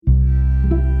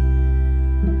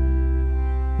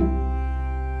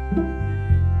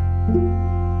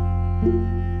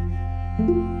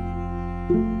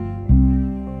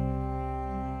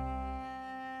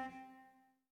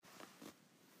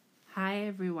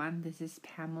everyone. This is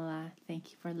Pamela.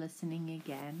 Thank you for listening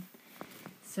again.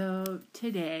 So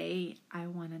today I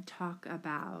want to talk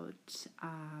about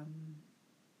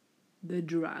the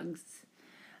drugs.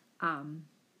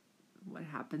 What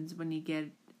happens when you get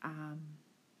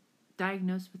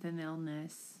diagnosed with an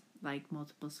illness like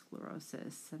multiple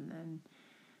sclerosis, and then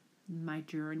my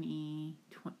journey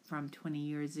from 20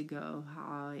 years ago,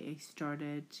 how I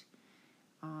started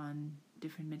on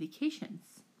different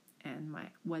medications and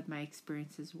what my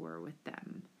experiences were with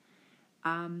them.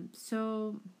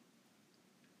 So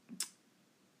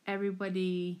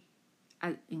everybody,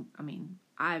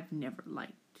 I've never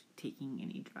liked taking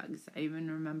any drugs. I even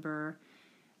remember,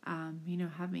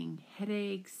 having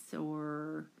headaches,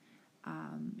 or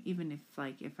even if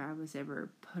I was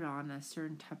ever put on a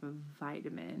certain type of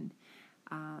vitamin,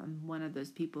 one of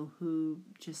those people who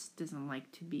just doesn't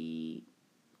like to be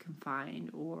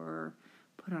confined or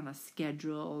put on a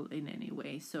schedule in any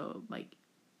way. So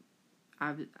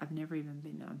I've never even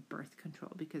been on birth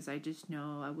control because I just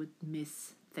know I would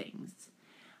miss things.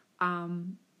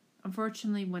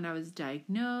 Unfortunately, when I was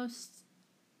diagnosed,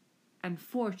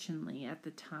 unfortunately at the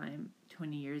time,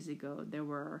 20 years ago, there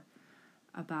were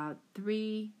about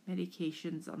 3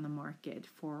 medications on the market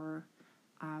for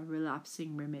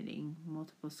relapsing remitting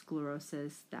multiple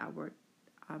sclerosis that were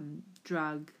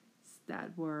drugs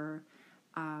that were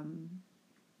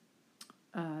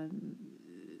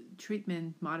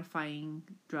treatment modifying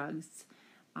drugs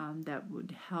that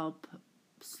would help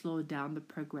slow down the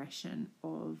progression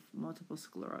of multiple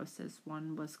sclerosis.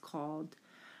 One was called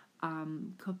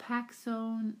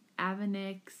Copaxone,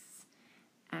 Avonex,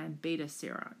 and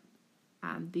Betaseron.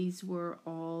 These were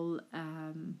all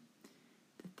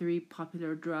the 3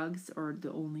 popular drugs, or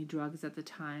the only drugs at the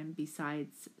time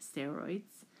besides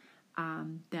steroids,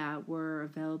 that were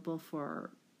available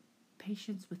for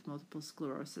patients with multiple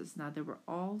sclerosis. Now, they were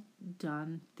all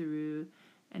done through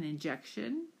an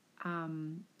injection.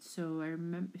 So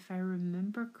if I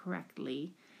remember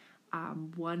correctly,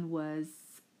 one was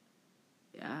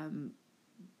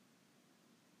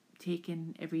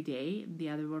taken every day, the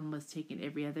other one was taken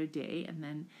every other day, and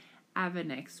then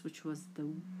Avonex, which was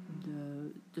the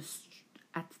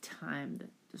at the time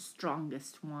the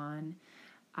strongest one,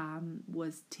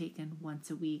 was taken once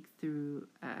a week through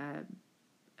a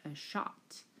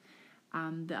shot.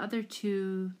 The other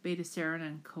 2, Betaseron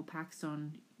and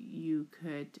Copaxone, you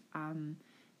could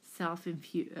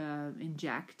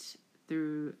inject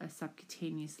through a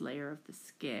subcutaneous layer of the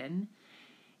skin.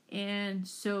 And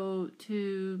so,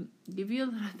 to give you a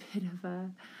little bit of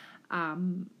a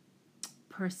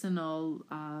personal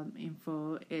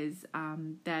info, is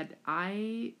that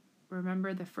I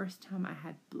remember the first time I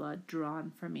had blood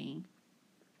drawn for me.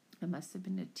 I must have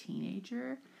been a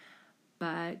teenager,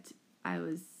 but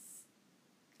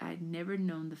I'd never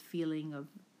known the feeling of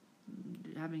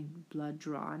having blood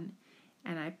drawn,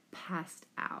 and I passed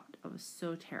out. I was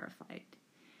so terrified.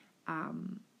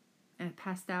 And I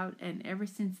passed out, and ever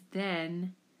since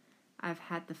then, I've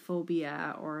had the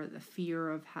phobia, or the fear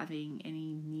of having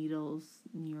any needles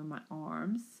near my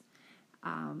arms.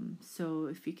 So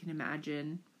if you can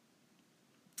imagine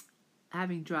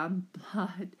having drawn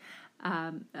blood,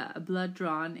 blood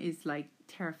drawn is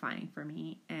terrifying for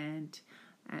me, and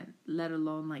let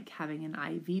alone having an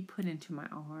IV put into my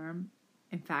arm.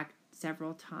 In fact,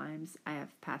 several times I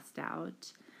have passed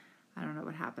out. I don't know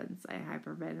what happens. I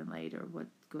hyperventilate, or what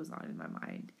goes on in my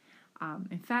mind.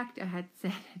 In fact, I had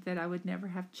said that I would never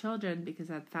have children because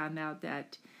I'd found out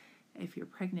that if you're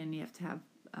pregnant, you have to have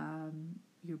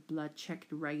your blood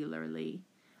checked regularly,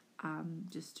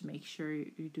 just to make sure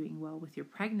you're doing well with your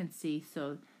pregnancy.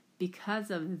 So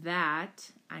because of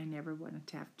that, I never wanted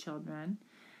to have children.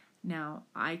 Now,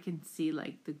 I can see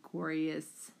the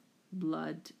goriest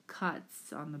blood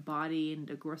cuts on the body and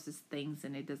the grossest things,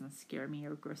 and it doesn't scare me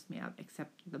or gross me out,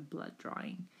 except the blood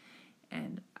drawing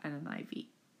and an IV.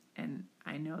 And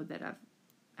I know that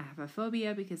I have a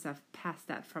phobia because I've passed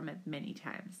that from it many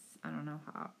times. I don't know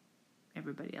how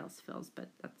everybody else feels, but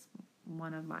that's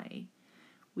one of my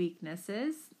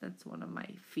weaknesses. That's one of my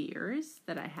fears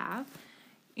that I have.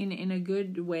 In a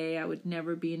good way, I would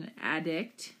never be an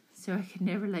addict, so I could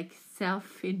never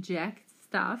self-inject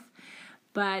stuff.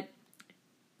 But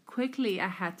quickly I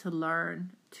had to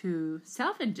learn to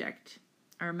self-inject.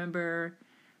 I remember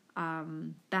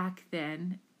back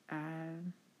then,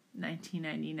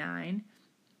 1999,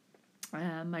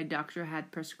 my doctor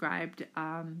had prescribed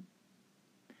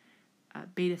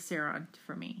Betaseron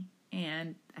for me.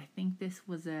 And I think this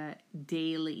was a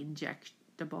daily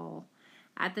injectable.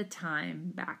 At the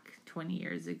time, back 20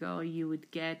 years ago, you would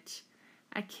get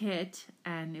a kit,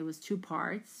 and it was 2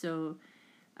 parts. So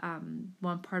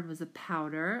one part was a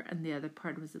powder and the other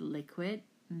part was a liquid,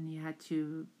 and you had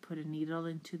to put a needle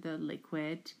into the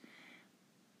liquid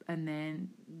and then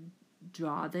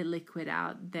draw the liquid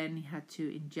out. Then you had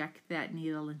to inject that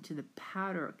needle into the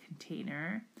powder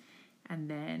container, and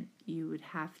then you would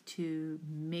have to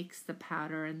mix the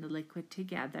powder and the liquid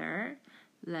together,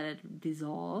 let it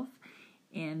dissolve,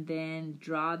 and then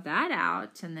draw that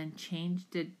out, and then change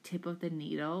the tip of the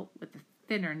needle with a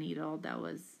thinner needle that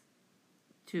was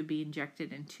to be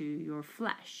injected into your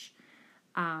flesh.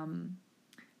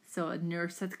 So a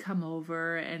nurse had come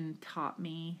over and taught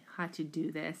me how to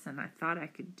do this, and I thought I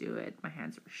could do it. My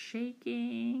hands were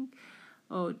shaking.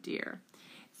 Oh dear.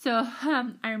 So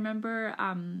I remember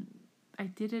I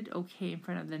did it okay in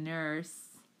front of the nurse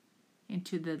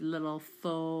into the little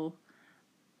faux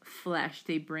flesh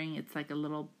they bring. It's like a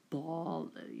little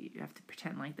ball. You have to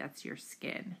pretend like that's your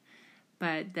skin.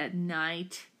 But that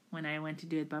night when I went to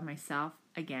do it by myself,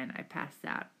 again, I passed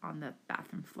out on the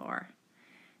bathroom floor.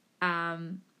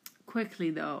 Quickly,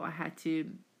 though, I had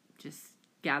to just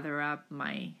gather up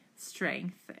my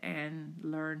strength and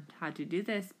learn how to do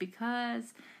this,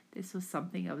 because this was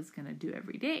something I was going to do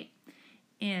every day.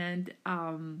 And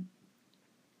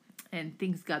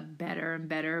things got better and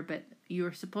better, but you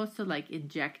were supposed to like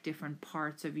inject different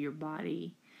parts of your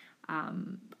body,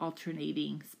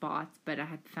 alternating spots, but I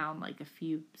had found like a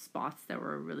few spots that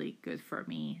were really good for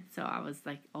me. So I was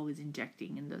like always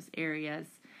injecting in those areas.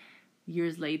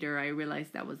 Years later, I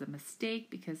realized that was a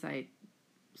mistake, because I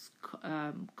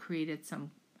created some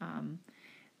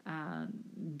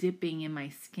dipping in my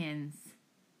skins,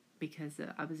 because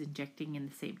I was injecting in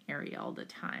the same area all the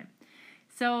time.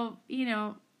 So,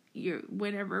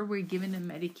 whenever we're given a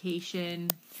medication,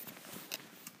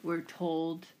 we're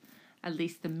told, at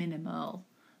least the minimal,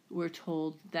 we're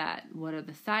told that what are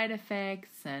the side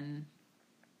effects, and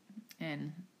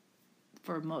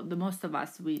for the most of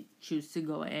us, we choose to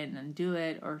go in and do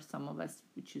it, or some of us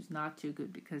we choose not to,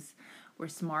 good, because we're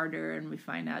smarter and we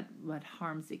find out what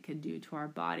harms it could do to our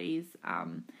bodies.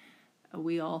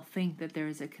 We all think that there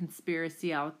is a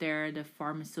conspiracy out there. The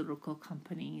pharmaceutical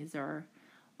companies are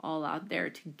all out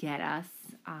there to get us.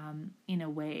 In a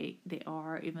way, they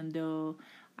are, even though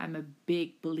I'm a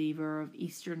big believer of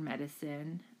Eastern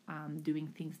medicine, doing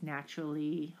things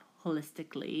naturally,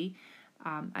 holistically.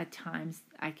 At times,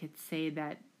 I could say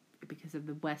that because of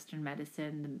the Western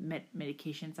medicine, the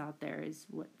medications out there is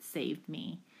what saved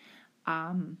me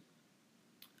in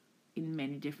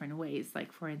many different ways.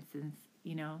 Like, for instance,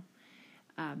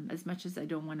 as much as I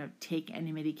don't want to take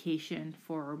any medication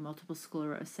for multiple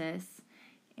sclerosis,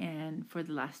 and for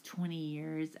the last 20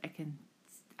 years,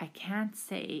 I can't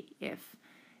say if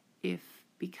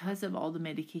because of all the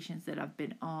medications that I've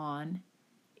been on,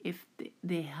 if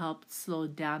they helped slow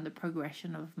down the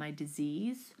progression of my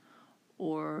disease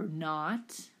or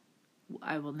not.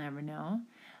 I will never know,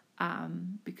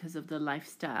 because of the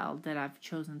lifestyle that I've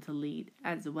chosen to lead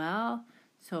as well.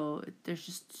 So there's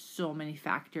just so many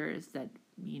factors that,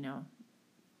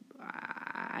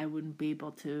 I wouldn't be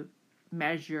able to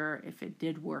measure if it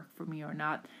did work for me or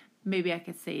not. Maybe I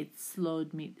could say it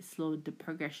slowed the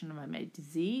progression of my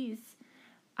disease.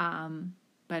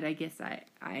 But I guess I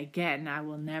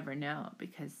will never know,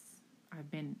 because I've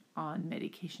been on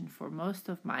medication for most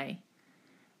of my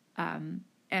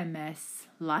MS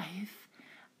life.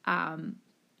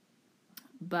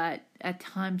 But at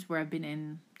times where I've been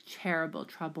in terrible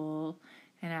trouble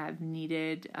and I've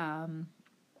needed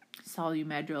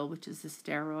Solumedrol, which is a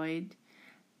steroid,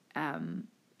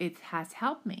 it has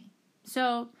helped me.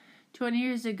 So 20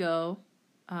 years ago,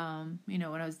 when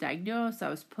I was diagnosed, I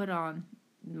was put on,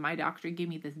 my doctor gave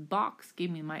me this box,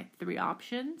 gave me my 3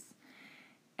 options,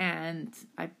 and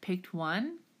I picked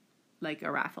one, like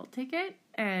a raffle ticket,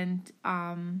 and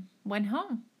went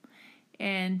home.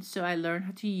 And so I learned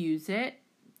how to use it,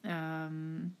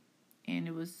 and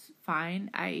it was fine.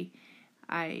 I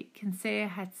can say I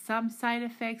had some side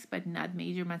effects, but not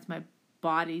major ones. My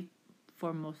body,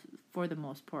 for the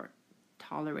most part,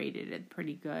 tolerated it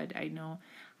pretty good. I know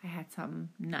I had some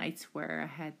nights where I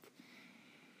had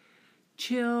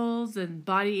chills and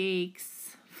body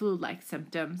aches, flu-like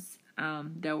symptoms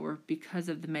that were because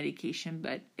of the medication,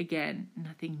 but again,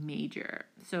 nothing major.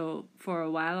 So for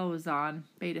a while I was on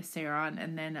Betaseron,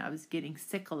 and then I was getting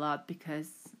sick a lot because,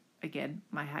 again,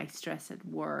 my high stress at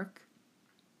work.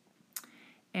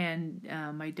 And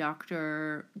my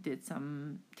doctor did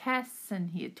some tests, and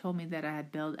he had told me that I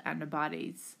had built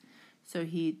antibodies. So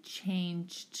he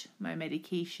changed my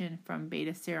medication from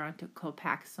Betaseron to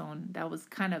Copaxone. That was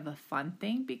kind of a fun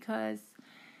thing because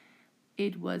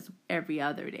it was every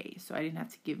other day. So I didn't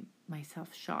have to give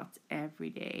myself shots every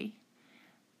day.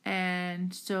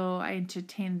 And so I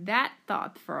entertained that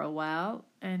thought for a while,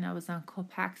 and I was on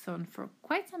Copaxone for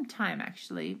quite some time,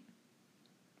 actually.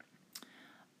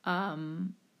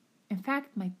 In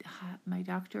fact, my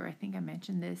doctor, I think I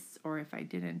mentioned this, or if I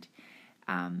didn't,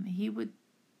 he would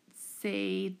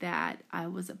say that I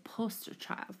was a poster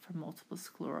child for multiple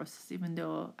sclerosis, even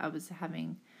though I was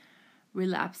having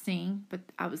relapsing, but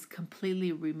I was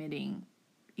completely remitting,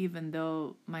 even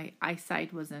though my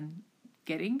eyesight wasn't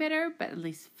getting better, but at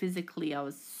least physically I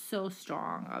was so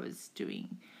strong. I was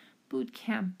doing boot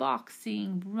camp,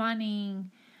 boxing,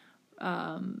 running,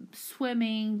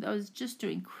 swimming. I was just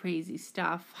doing crazy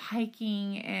stuff,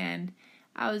 hiking, and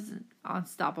I was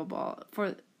unstoppable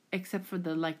except for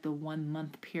the 1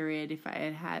 month period. If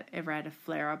I had ever had a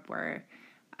flare up where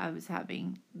I was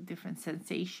having different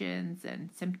sensations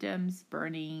and symptoms,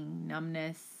 burning,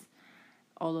 numbness,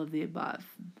 all of the above,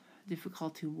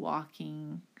 difficulty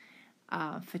walking,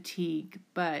 fatigue,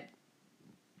 but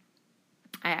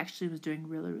I actually was doing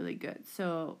really, really good.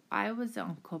 So I was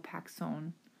on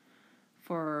Copaxone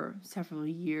for several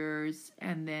years,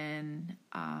 and then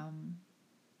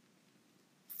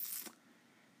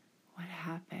what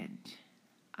happened?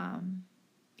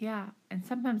 And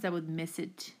sometimes I would miss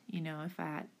it, if I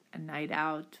had a night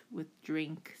out with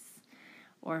drinks,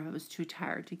 or if I was too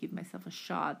tired to give myself a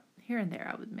shot. Here and there,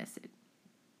 I would miss it.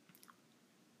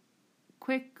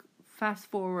 Quick fast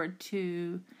forward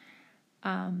to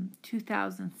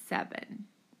 2007,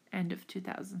 end of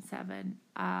 2007.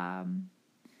 I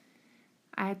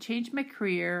had changed my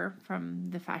career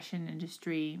from the fashion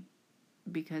industry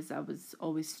because I was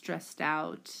always stressed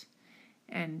out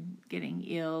and getting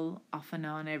ill off and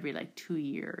on every 2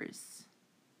 years.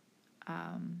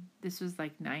 This was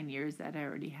 9 years that I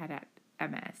already had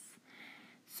MS.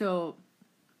 So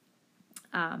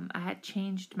I had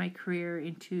changed my career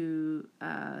into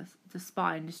the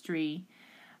spa industry.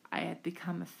 I had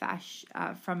become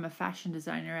from a fashion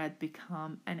designer, I had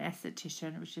become an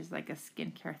esthetician, which is like a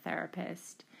skincare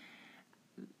therapist,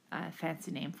 a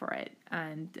fancy name for it.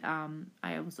 And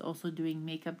I was also doing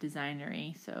makeup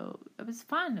designery, so it was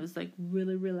fun. It was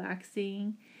really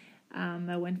relaxing.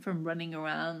 I went from running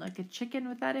around like a chicken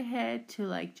without a head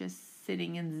to just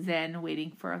sitting in Zen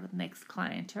waiting for a next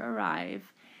client to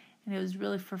arrive. And it was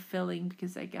really fulfilling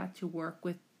because I got to work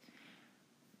with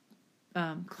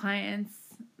clients,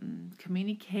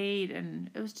 communicate, and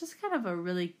it was just kind of a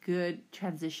really good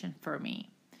transition for me.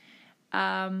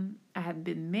 I had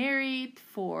been married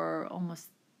for almost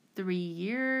 3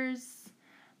 years.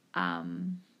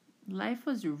 Life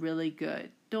was really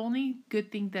good. The only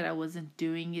good thing that I wasn't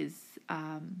doing is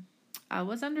I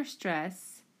was under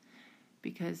stress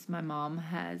because my mom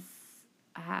has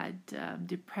had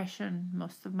depression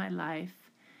most of my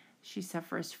life. She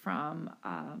suffers from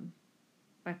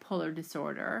bipolar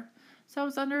disorder. So I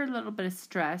was under a little bit of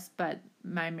stress, but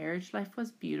my marriage life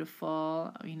was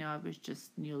beautiful. I was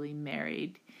just newly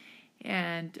married.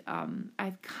 And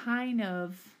I've kind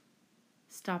of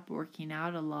stopped working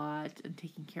out a lot and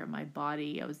taking care of my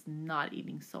body. I was not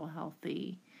eating so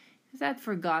healthy because I'd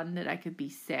forgotten that I could be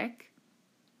sick.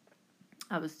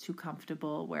 I was too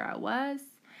comfortable where I was.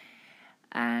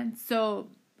 And so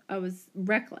I was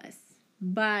reckless.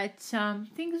 But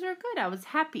things were good. I was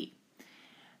happy.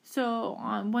 So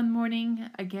on one morning,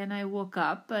 again, I woke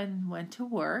up and went to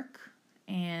work,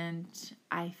 and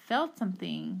I felt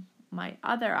something. My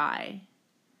other eye,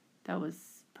 that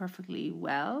was perfectly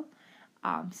well,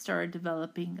 started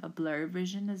developing a blurry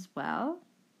vision as well.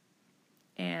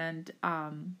 And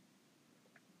I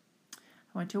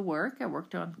went to work. I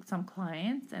worked on some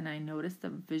clients, and I noticed the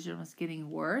vision was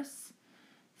getting worse.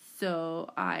 So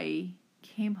I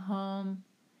came home,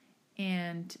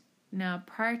 and now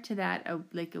prior to that, a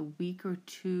week or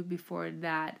two before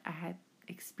that, I had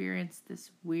experienced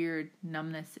this weird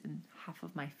numbness in half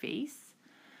of my face,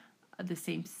 the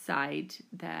same side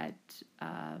that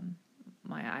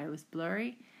my eye was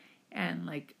blurry, and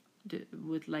I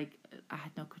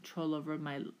had no control over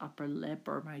my upper lip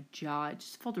or my jaw. I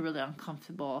just felt really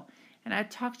uncomfortable. And I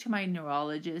talked to my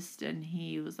neurologist, and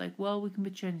he was like, well, we can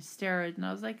put you on steroids. And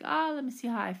I was like, let me see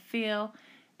how I feel.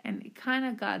 And it kind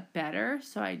of got better,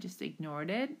 so I just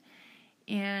ignored it.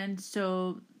 And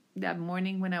so that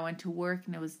morning when I went to work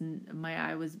and my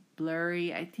eye was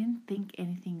blurry, I didn't think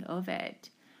anything of it.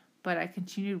 But I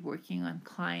continued working on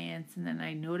clients, and then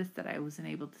I noticed that I wasn't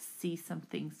able to see some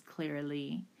things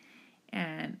clearly.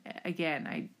 And again,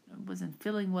 I wasn't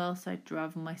feeling well, so I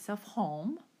drove myself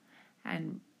home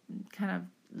and kind of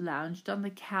lounged on the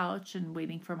couch and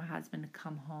waiting for my husband to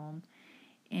come home,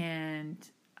 and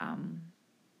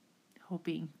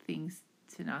hoping things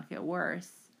to not get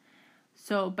worse.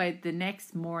 So by the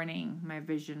next morning, my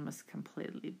vision was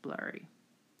completely blurry.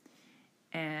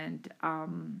 And I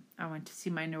went to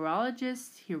see my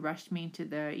neurologist. He rushed me into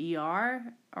the ER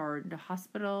or the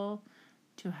hospital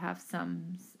to have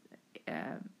some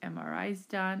MRIs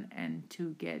done and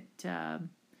to get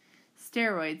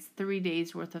steroids, 3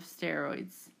 days worth of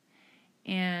steroids.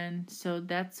 And so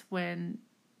that's when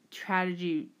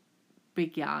tragedy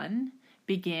began,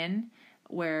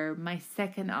 where my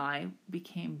second eye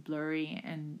became blurry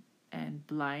and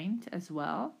blind as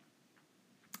well.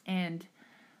 And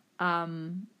I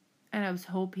was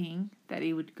hoping that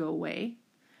it would go away.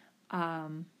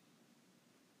 And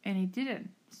it didn't.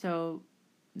 So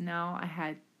now I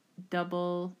had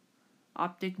double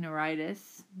optic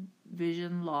neuritis,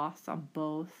 vision loss on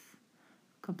both,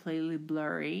 completely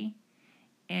blurry,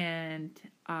 and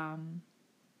on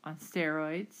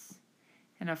steroids.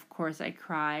 And of course I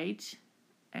cried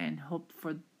and hoped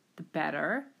for the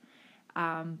better.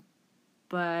 And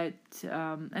I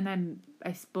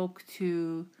spoke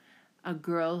to a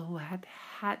girl who had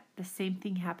the same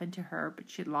thing happen to her, but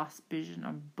she lost vision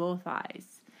on both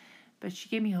eyes. But she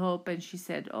gave me hope, and she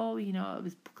said, oh, I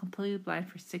was completely blind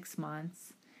for 6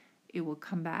 months. It will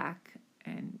come back,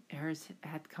 and hers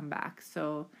had come back.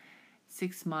 So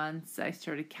 6 months, I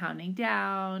started counting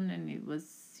down, and it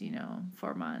was,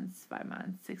 4 months, 5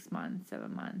 months, 6 months,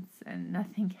 7 months, and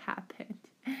nothing happened.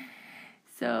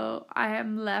 So I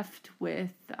am left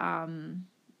with, I'm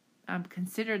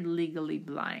considered legally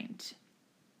blind.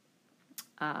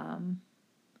 I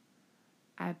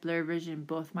have blurred vision in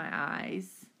both my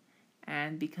eyes,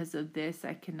 and because of this,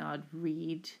 I cannot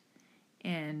read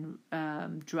and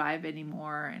drive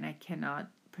anymore, and I cannot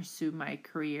pursue my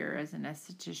career as an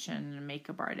esthetician and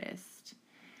makeup artist.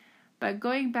 But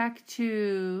going back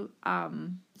to,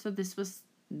 so this was,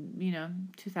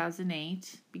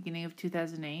 2008, beginning of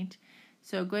 2008.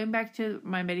 So going back to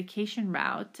my medication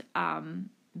route,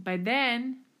 by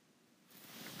then,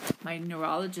 my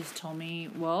neurologist told me,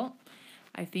 well,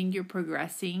 I think you're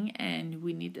progressing and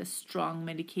we need a strong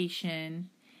medication,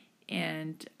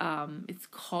 and it's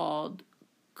called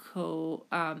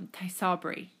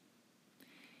Tysabri.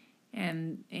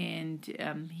 And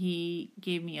he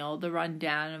gave me all the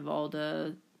rundown of all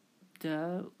the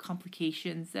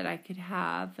complications that I could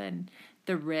have and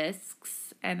the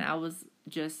risks, and I was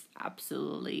just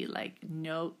absolutely like,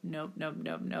 nope. You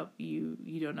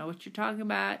don't know what you're talking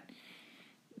about.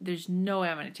 There's no way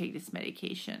I'm going to take this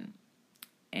medication.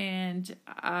 And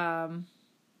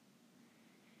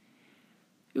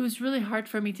it was really hard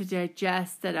for me to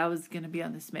digest that I was going to be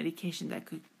on this medication that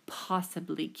could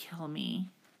possibly kill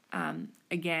me.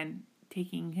 Again,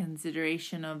 taking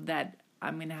consideration of that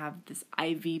I'm going to have this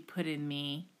IV put in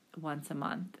me once a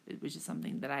month, which is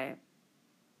something that I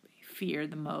fear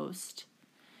the most.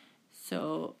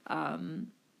 So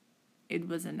it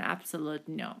was an absolute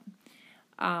no.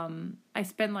 I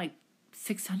spent like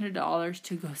 $600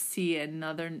 to go see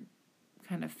another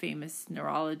kind of famous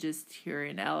neurologist here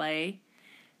in LA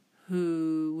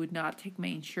who would not take my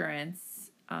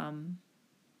insurance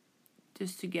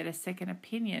just to get a second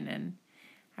opinion. And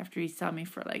after he saw me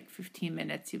for like 15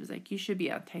 minutes, he was like, you should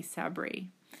be on Tysabri.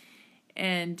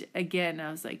 And again, I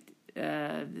was like,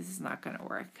 this is not going to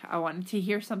work. I wanted to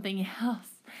hear something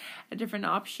else, a different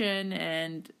option,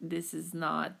 and this is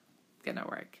not going to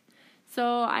work.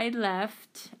 So I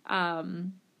left,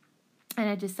 and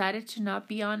I decided to not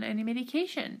be on any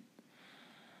medication,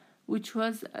 which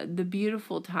was the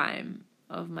beautiful time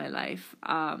of my life.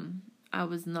 I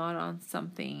was not on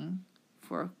something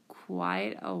for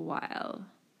quite a while.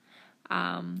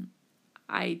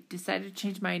 I decided to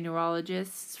change my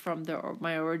neurologist from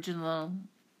my original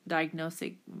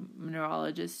diagnostic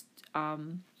neurologist.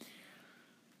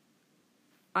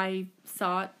 I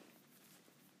sought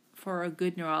for a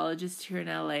good neurologist here in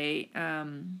LA,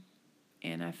 and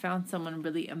I found someone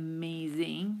really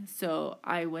amazing. So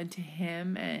I went to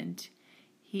him, and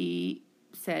he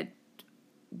said,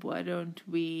 why don't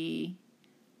we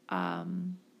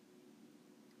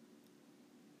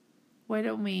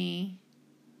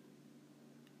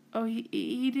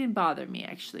he didn't bother me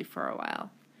actually for a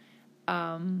while.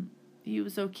 He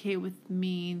was okay with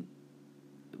me,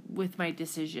 with my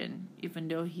decision, even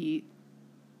though he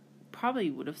probably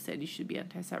would have said you should be on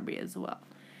Tysabri as well.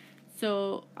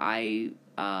 So I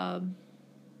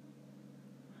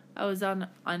was on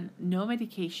no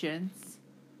medications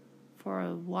for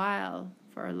a while,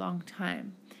 for a long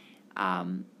time,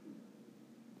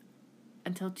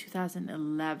 until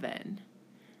 2011.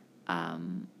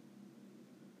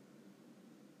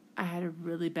 I had a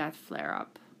really bad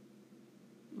flare-up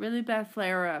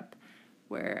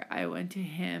where I went to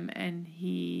him and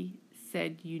he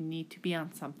said, you need to be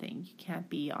on something. You can't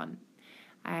be on.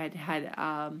 I had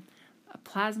a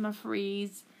plasma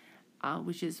freeze,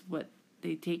 which is what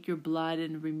they take your blood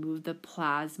and remove the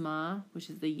plasma, which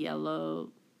is the yellow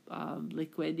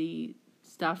liquidy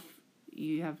stuff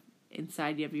you have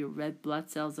inside. You have your red blood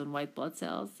cells and white blood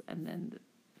cells, and then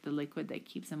the liquid that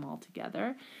keeps them all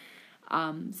together.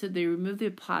 So they remove the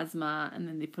plasma, and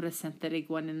then they put a synthetic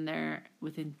one in there.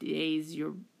 Within days,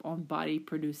 your own body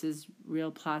produces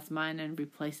real plasma and then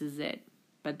replaces it.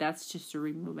 But that's just to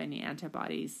remove any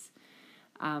antibodies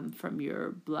from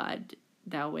your blood.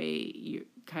 That way,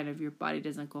 your body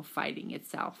doesn't go fighting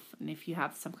itself. And if you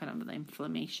have some kind of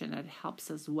inflammation, it helps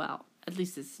as well. At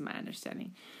least this is my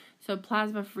understanding. So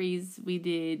plasma freeze, we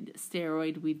did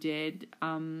steroid. We did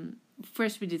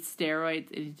first we did steroids.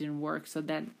 It didn't work. So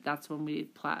that's when we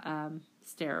did plasma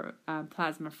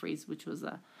freeze, which was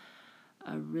a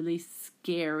really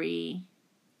scary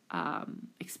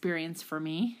experience for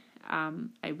me.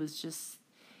 I was just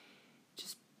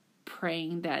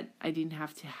praying that I didn't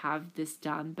have to have this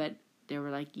done, but they were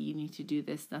like, you need to do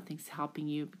this. Nothing's helping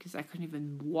you, because I couldn't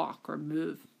even walk or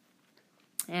move.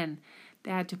 And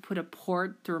they had to put a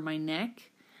port through my neck,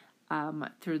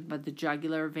 through the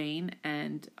jugular vein,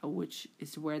 and which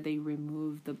is where they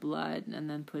remove the blood and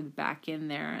then put it back in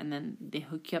there. And then they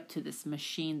hook you up to this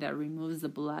machine that removes the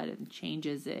blood and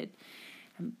changes it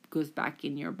and goes back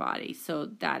in your body. So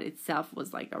that itself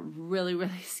was like a really,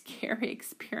 really scary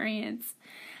experience.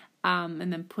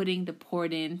 And then putting the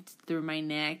port in through my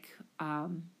neck,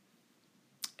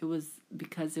 it was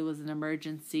because it was an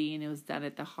emergency and it was done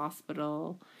at the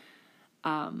hospital.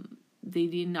 They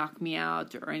didn't knock me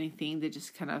out or anything. They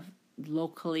just kind of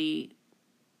locally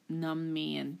numbed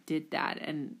me and did that.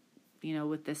 And,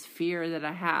 with this fear that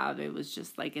I have, it was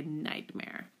just like a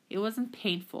nightmare. It wasn't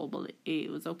painful, but it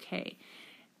was okay.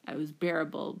 It was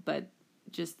bearable, but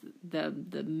just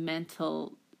the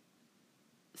mental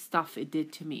stuff it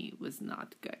did to me was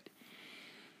not good.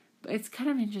 But it's kind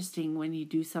of interesting when you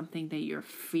do something that you're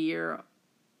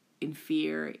in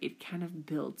fear, it kind of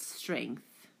builds strength.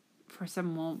 For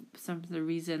some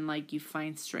reason, like you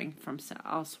find strength from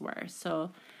elsewhere.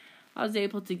 So I was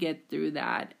able to get through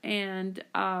that. And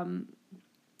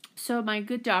so my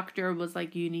good doctor was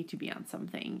like, you need to be on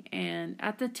something. And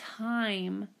at the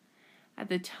time,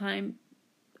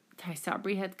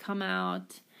 Tysabri had come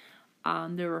out.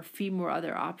 There were a few more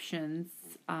other options.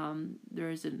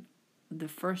 There's the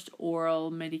first oral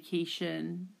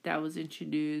medication that was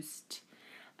introduced.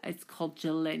 It's called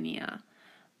Gilenya.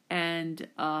 And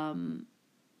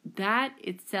that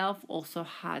itself also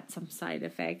had some side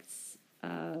effects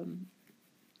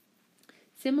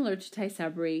similar to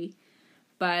Tysabri,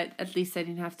 but at least I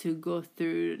didn't have to go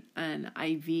through an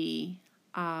IV.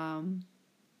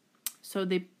 So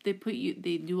they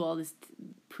do all this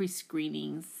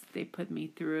pre-screenings. They put me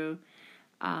through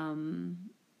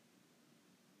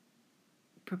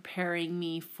preparing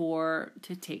me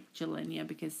to take Gilenya,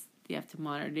 because you have to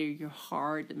monitor your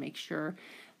heart and make sure.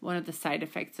 One of the side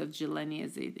effects of Gilenya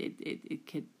is it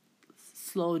could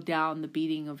slow down the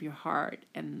beating of your heart,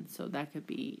 and so that could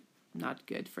be not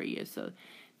good for you. So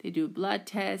they do blood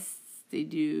tests, they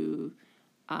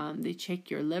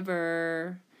check your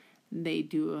liver, they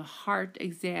do a heart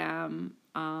exam,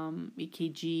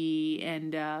 EKG,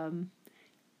 and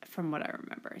from what I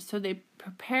remember. So they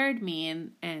prepared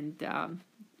me, and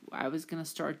I was going to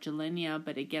start Gilenya,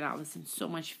 but again, I was in so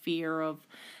much fear of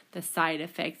the side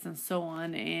effects and so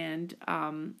on, and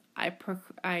I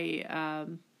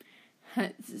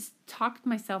talked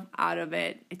myself out of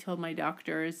it. I told my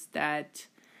doctors that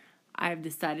I've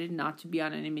decided not to be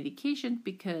on any medication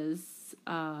because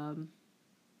I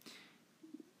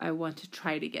want to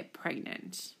try to get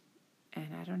pregnant. And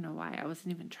I don't know why. I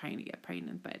wasn't even trying to get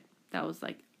pregnant, but that was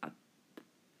like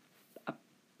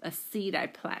a seed I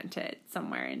planted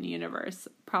somewhere in the universe,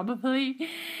 probably.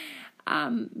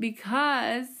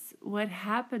 Because what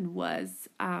happened was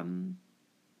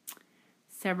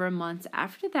several months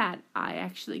after that, I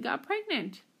actually got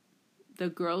pregnant. The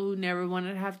girl who never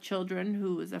wanted to have children,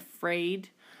 who was afraid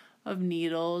of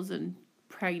needles and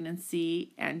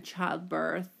pregnancy and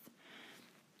childbirth,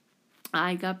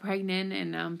 I got pregnant,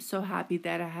 and I'm so happy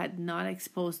that I had not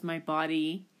exposed my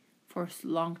body for a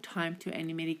long time to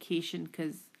any medication,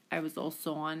 because I was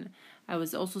also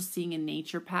seeing a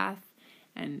naturopath,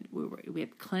 and we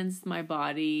had cleansed my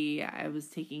body. I was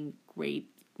taking great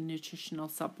nutritional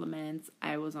supplements.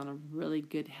 I was on a really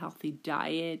good healthy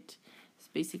diet. It's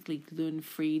basically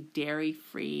gluten-free,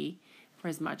 dairy-free for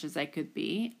as much as I could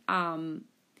be. And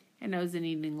I wasn't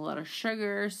eating a lot of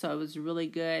sugar, so it was really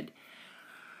good.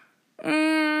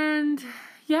 And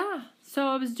yeah, so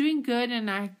I was doing good,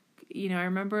 and I I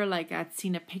remember like I'd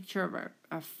seen a picture of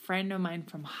a friend of mine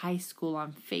from high school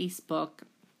on Facebook.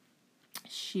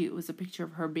 It was a picture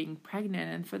of her being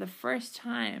pregnant, and for the first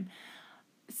time,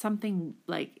 something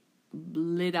like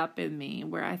lit up in me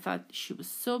where I thought she was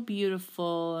so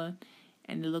beautiful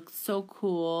and it looked so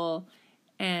cool,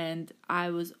 and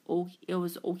it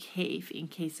was okay in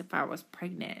case if I was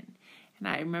pregnant. And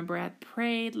I remember I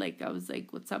prayed, like I was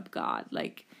like, what's up, God?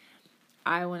 Like,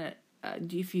 I want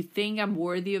to, if you think I'm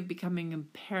worthy of becoming a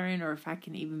parent, or if I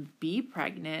can even be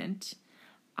pregnant,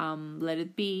 let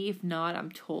it be. If not,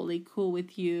 I'm totally cool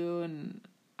with you, and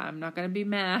I'm not going to be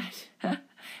mad. It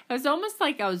was almost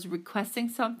like I was requesting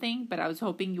something, but I was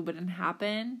hoping it wouldn't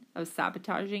happen. I was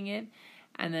sabotaging it.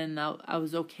 And then I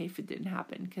was okay if it didn't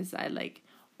happen, because I like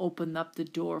opened up the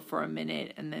door for a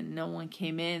minute and then no one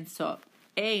came in. So,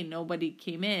 nobody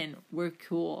came in. We're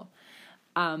cool.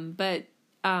 But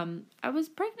I was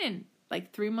pregnant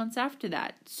like 3 months after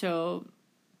that. So,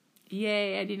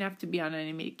 yay, I didn't have to be on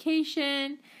any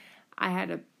medication. I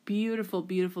had a beautiful,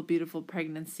 beautiful, beautiful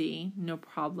pregnancy. No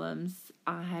problems.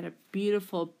 I had a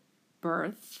beautiful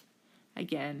birth.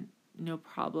 Again, no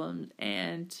problems.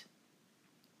 And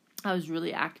I was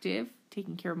really active,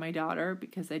 taking care of my daughter,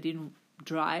 because I didn't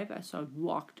drive. So I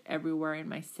walked everywhere in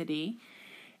my city.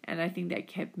 And I think that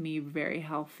kept me very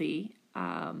healthy.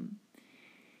 And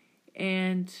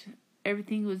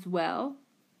everything was well.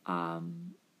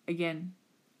 Again,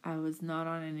 I was not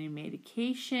on any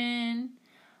medication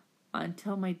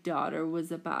until my daughter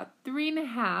was about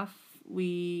 3.5.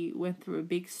 We went through a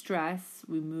big stress.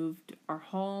 We moved our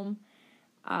home.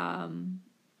 And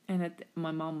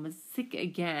my mom was sick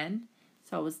again.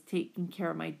 So I was taking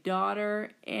care of my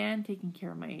daughter and taking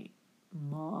care of my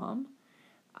mom,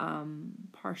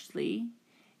 partially.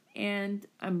 And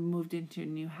I moved into a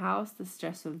new house, the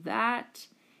stress of that.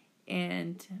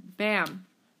 And bam,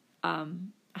 I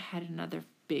had another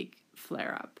big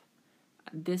flare up.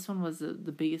 This one was the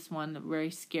biggest one,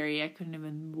 very scary. I couldn't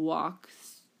even walk.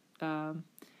 It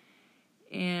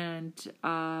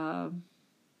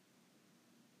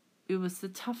was a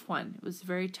tough one. It was a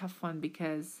very tough one,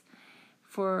 because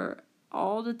for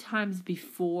all the times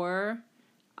before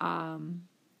I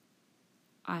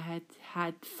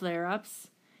had flare-ups,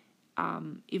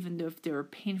 even though if they were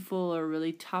painful or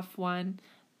really tough one,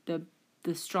 the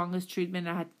strongest treatment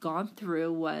I had gone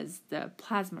through was the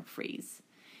plasma freeze.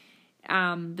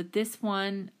 But this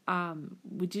one,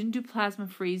 we didn't do plasma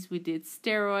freeze. We did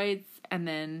steroids. And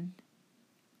then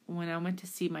when I went to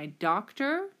see my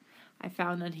doctor, I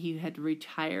found that he had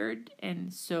retired.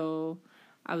 And so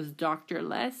I was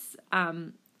doctorless.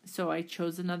 So I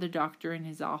chose another doctor in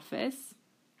his office.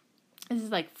 This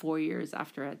is like 4 years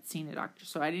after I had seen a doctor.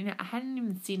 So I hadn't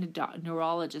even seen a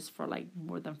neurologist for like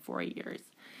more than 4 years.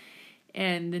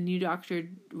 And the new doctor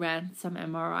ran some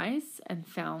MRIs and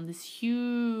found this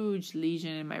huge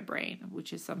lesion in my brain,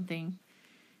 which is something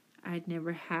I'd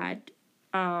never had.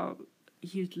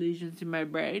 Huge lesions in my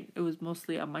brain. It was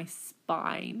mostly on my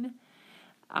spinal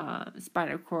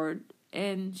cord.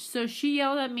 And so she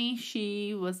yelled at me.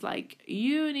 She was like,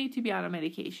 you need to be on a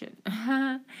medication.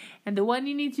 And the one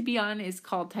you need to be on is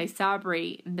called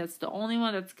Tysabri. And that's the only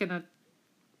one that's going to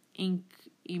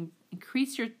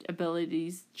increase your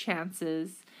abilities,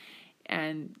 chances,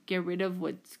 and get rid of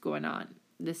what's going on.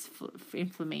 This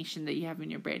inflammation that you have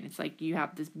in your brain. It's like you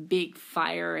have this big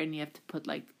fire and you have to put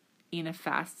like in a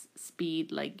fast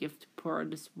speed, like you have to pour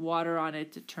this water on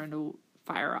it to turn the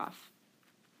fire off.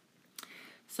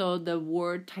 So the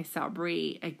word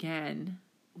Tysabri again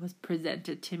was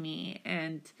presented to me,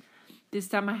 and this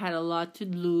time I had a lot to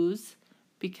lose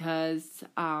because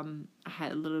I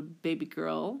had a little baby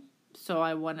girl. So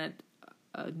I wanted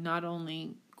not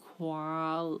only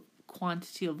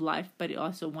quantity of life, but I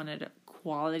also wanted a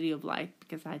quality of life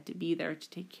because I had to be there to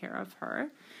take care of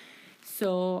her.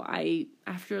 So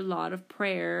after a lot of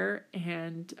prayer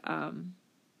and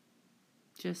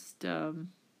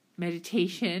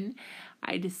meditation,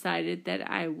 I decided that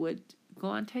I would go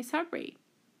on Tysabri.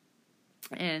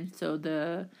 And so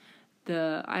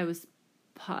I was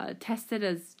tested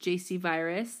as JC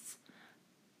virus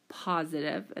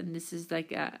positive, and this is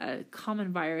like a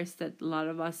common virus that a lot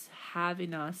of us have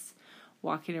in us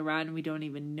walking around, and we don't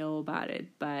even know about it.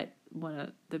 But one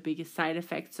of the biggest side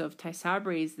effects of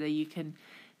Tysabri is that you can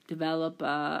develop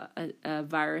a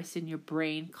virus in your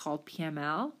brain called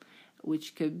PML,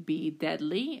 which could be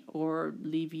deadly or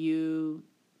leave you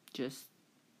just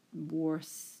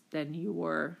worse than you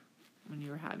were when you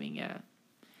were having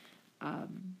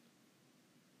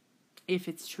if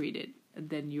it's treated,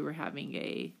 then you were having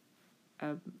a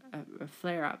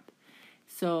flare up.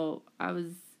 So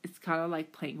it's kind of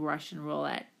like playing Russian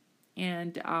roulette.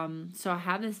 And so I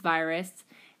have this virus,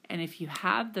 and if you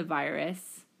have the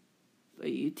virus,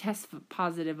 you test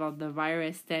positive on the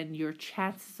virus, then your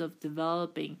chances of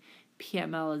developing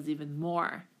PML is even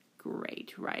more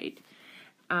great, right?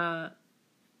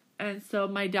 And so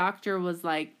my doctor was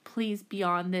like, please be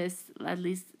on this at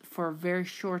least for a very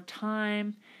short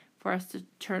time for us to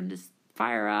turn this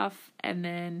fire off, and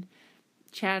then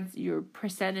your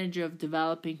percentage of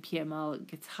developing PML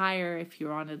gets higher if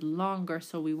you're on it longer,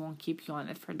 so we won't keep you on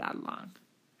it for that long.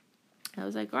 I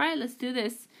was like, all right, let's do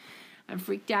this. I'm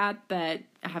freaked out, but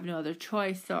I have no other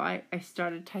choice, so I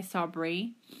started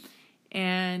Tysabri,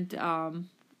 and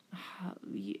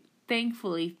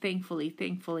thankfully,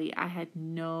 I had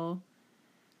none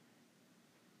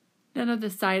of the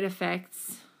side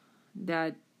effects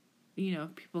that,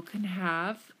 people can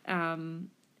have.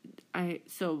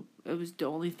 So it was, the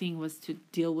only thing was to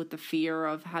deal with the fear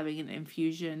of having an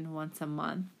infusion once a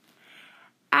month.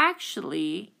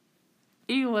 Actually,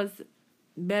 it was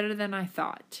better than I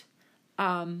thought.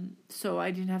 So I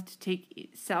didn't have to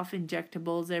take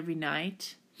self-injectables every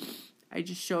night. I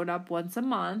just showed up once a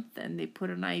month, and they put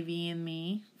an IV in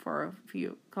me for a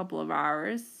couple of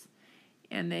hours,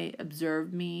 and they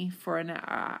observed me for an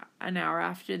hour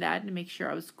after that to make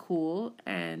sure I was cool,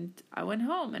 and I went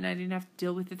home, and I didn't have to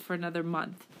deal with it for another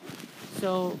month.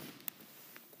 So,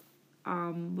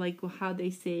 like how they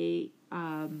say,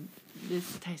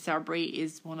 this Tysabri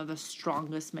is one of the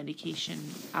strongest medication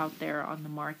out there on the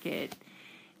market,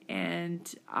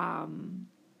 and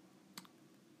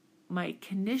my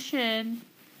condition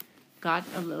got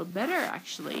a little better,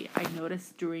 actually. I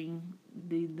noticed during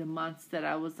the months that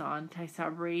I was on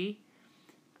Tysabri,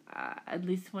 at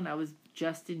least when I was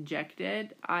just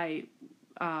injected, my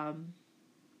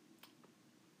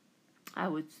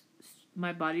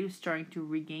body was starting to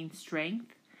regain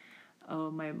strength,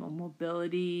 my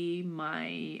mobility,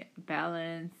 my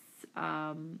balance,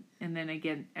 and then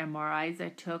again, MRIs I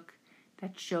took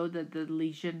that showed that the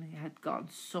lesion had gotten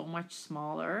so much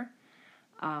smaller.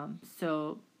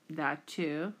 So that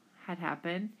too had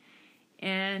happened,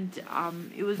 and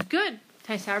it was good.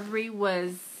 Tysabri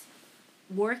was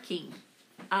working.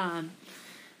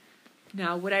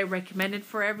 Now, would I recommend it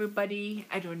for everybody?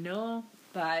 I don't know,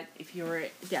 but if you're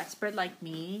desperate like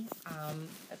me,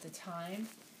 at the time,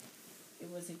 it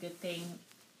was a good thing.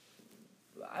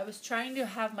 I was trying to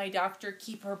have my doctor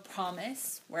keep her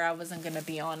promise where I wasn't going to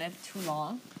be on it too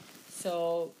long.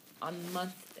 So on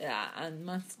month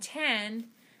 10,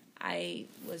 I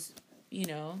was,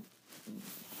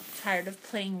 tired of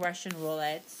playing Russian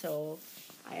roulette, so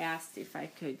I asked if I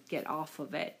could get off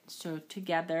of it. So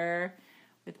together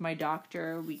with my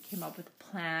doctor, we came up with a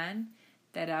plan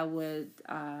that I would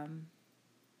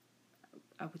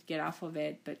get off of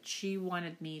it, but she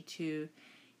wanted me to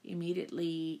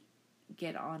immediately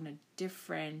get on a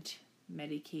different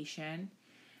medication.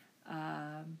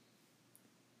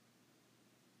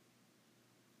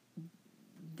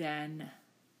 Than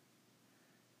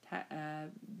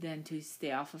to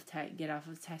get off of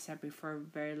Tysabri for a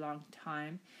very long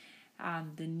time.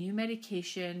 The new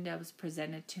medication that was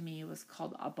presented to me was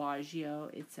called Aubagio.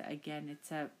 It's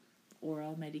a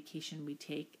oral medication we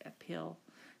take, a pill,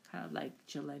 kind of like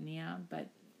Gilenya, but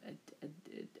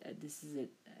this is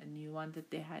a new one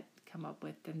that they had come up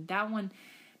with, and that one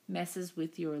messes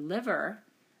with your liver.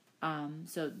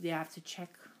 So they have to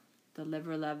check the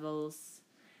liver levels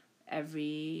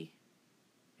every,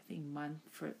 I think, month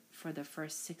for the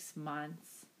first 6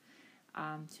 months,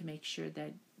 to make sure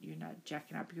that you're not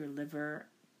jacking up your liver.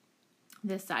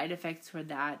 The side effects for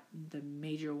that, the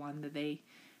major one that they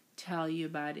tell you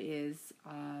about is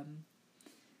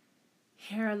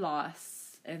hair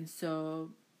loss. And so,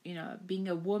 being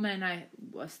a woman, I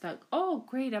was like, oh,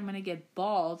 great, I'm going to get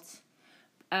bald.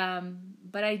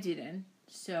 But I didn't.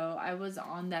 So I was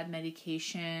on that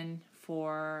medication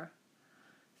for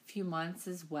few months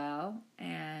as well,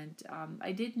 and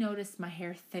I did notice my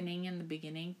hair thinning in the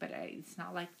beginning, but it's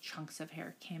not like chunks of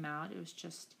hair came out. It was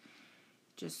just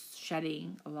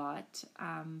shedding a lot,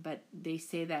 but they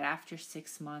say that after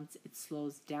 6 months it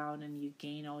slows down and you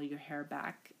gain all your hair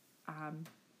back,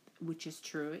 which is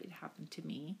true. It happened to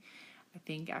me. I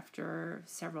think after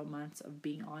several months of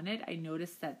being on it, I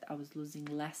noticed that I was losing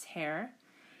less hair.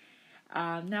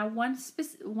 Now, one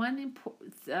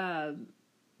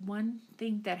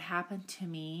thing that happened to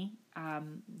me,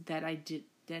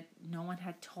 that no one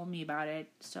had told me about it.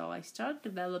 So I started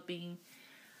developing,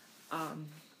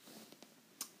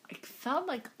 it felt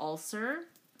like ulcer,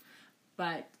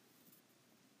 but,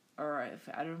 or if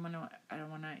I want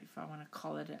to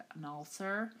call it an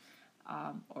ulcer,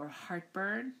 or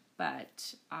heartburn,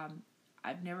 but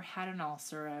I've never had an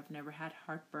ulcer. I've never had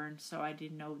heartburn, so I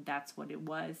didn't know that's what it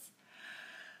was.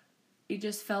 It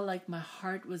just felt like my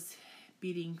heart was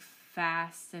beating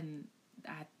fast and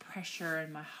I had pressure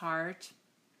in my heart.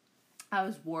 I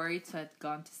was worried, so I'd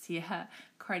gone to see a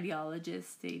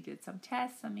cardiologist. They did some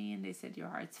tests on me and they said, your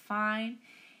heart's fine.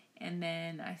 And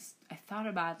then I thought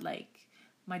about, like,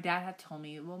 my dad had told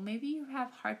me, well, maybe you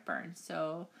have heartburn.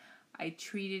 So I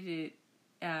treated it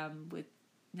with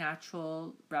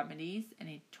natural remedies and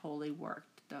it totally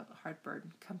worked. The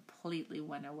heartburn completely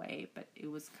went away, but it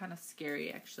was kind of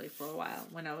scary actually for a while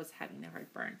when I was having the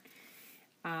heartburn.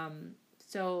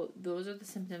 So those are the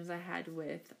symptoms I had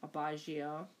with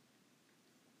Aubagio.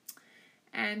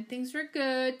 And things were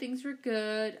good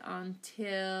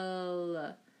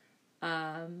until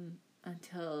I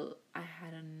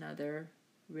had another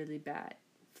really bad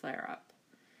flare-up.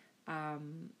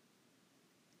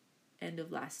 End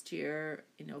of last year,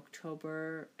 in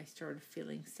October, I started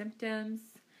feeling symptoms.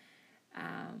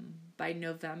 By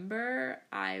November,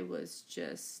 I was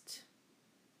just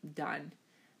done.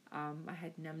 I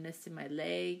had numbness in my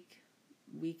leg,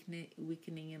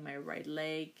 weakening in my right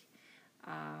leg.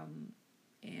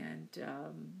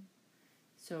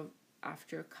 So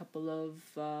after a couple of,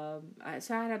 so I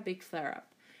had a big flare-up.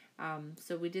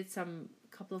 So we did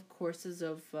couple of courses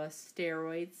of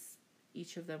steroids.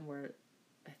 Each of them were,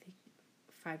 I think,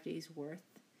 5 days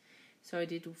worth. So I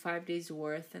did 5 days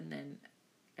worth, and then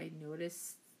I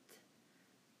noticed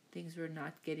things were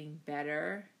not getting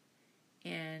better.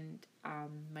 And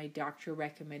my doctor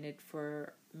recommended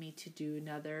for me to do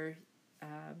another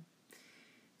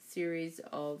series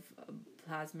of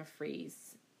plasma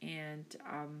freeze, and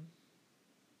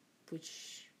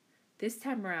which this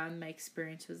time around my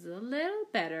experience was a little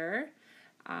better,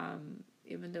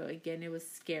 even though again it was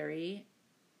scary.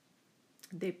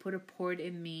 They put a port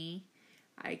in me.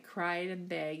 I cried and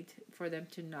begged for them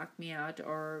to knock me out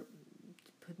or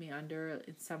put me under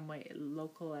in some way,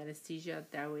 local anesthesia.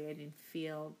 That way I didn't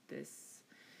feel this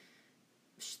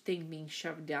thing being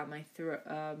shoved down my throat,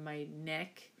 my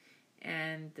neck.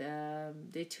 And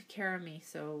they took care of me.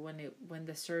 So when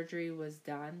the surgery was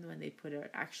done, when they put an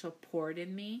actual port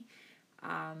in me,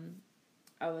 I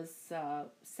was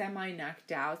semi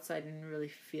knocked out, so I didn't really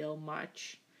feel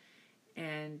much,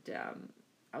 and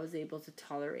I was able to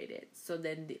tolerate it. So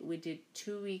then we did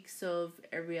 2 weeks of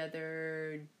every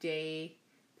other day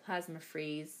plasma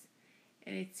freeze,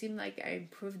 and it seemed like I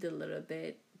improved a little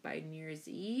bit by New Year's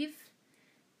Eve,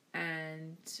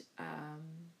 and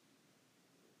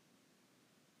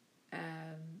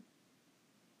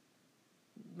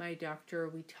my doctor,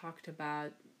 we talked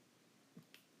about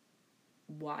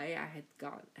why I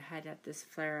had this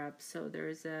flare up. So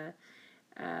there's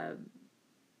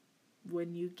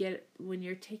when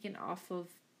you're taken off of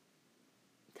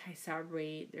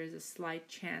Tysabri, there's a slight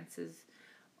chances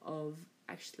of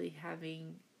actually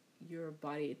having your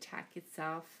body attack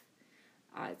itself.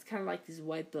 It's kind of like these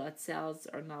white blood cells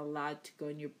are not allowed to go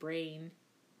in your brain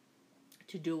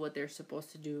to do what they're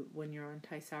supposed to do when you're on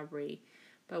Tysabri.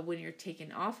 But when you're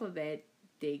taken off of it,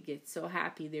 they get so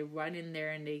happy. They run in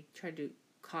there and they try to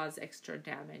cause extra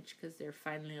damage because they're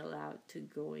finally allowed to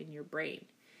go in your brain.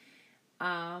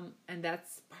 And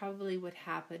that's probably what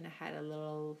happened. I had a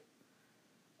little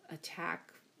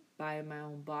attack by my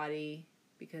own body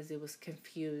because it was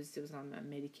confused. It was on my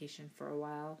medication for a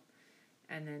while.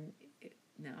 And then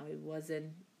it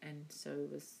wasn't. And so it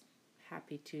was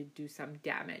happy to do some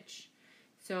damage.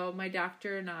 So my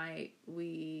doctor and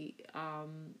we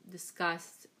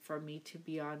discussed for me to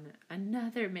be on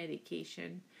another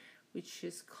medication, which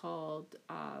is called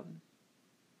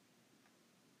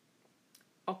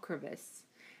Ocrevus.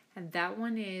 And that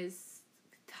one is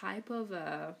type of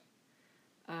a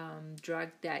drug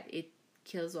that it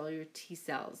kills all your T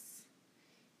cells.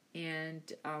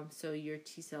 And so your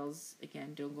T cells,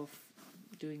 again, don't go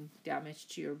doing damage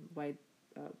to your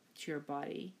to your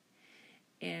body.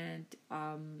 And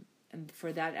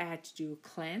for that I had to do a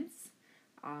cleanse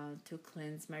to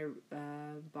cleanse my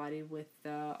body with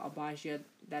the Aubagio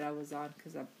that I was on,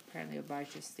 because apparently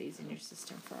Aubagio stays in your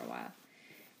system for a while.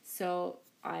 So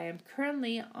I am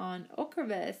currently on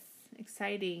Ocrevus.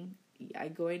 Exciting. I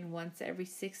go in once every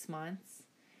 6 months,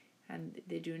 and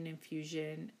they do an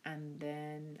infusion, and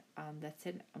then that's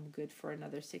it. I'm good for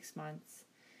another 6 months.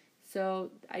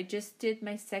 So I just did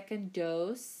my second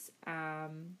dose.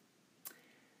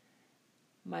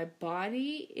 My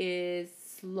body is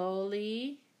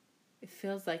slowly, it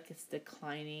feels like it's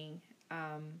declining.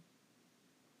 I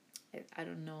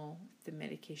don't know if the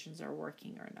medications are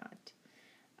working or not.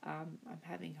 I'm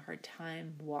having a hard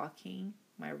time walking.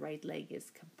 My right leg is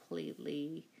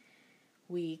completely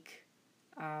weak.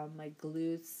 my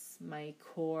glutes, my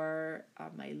core,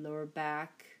 my lower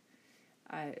back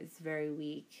is very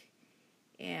weak.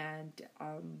 And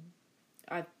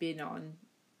I've been on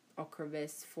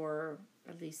Ocrevus for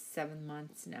at least 7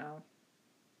 months now.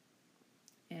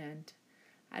 And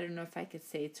I don't know if I could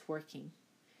say it's working,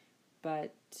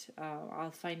 but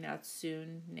I'll find out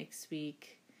soon next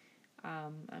week.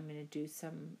 I'm going to do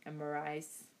some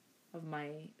MRIs of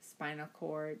my spinal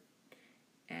cord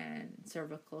and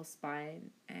cervical spine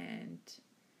and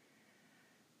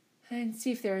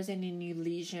see if there's any new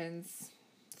lesions.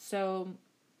 So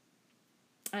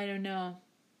I don't know.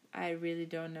 I really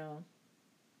don't know.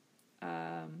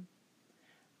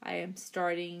 I am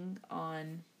starting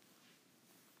on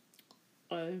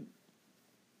a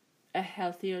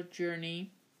healthier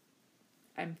journey.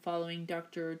 I'm following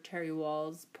Dr. Terry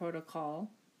Wall's protocol.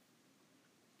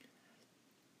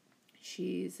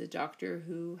 She's a doctor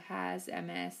who has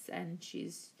MS, and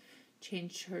she's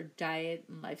changed her diet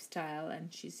and lifestyle,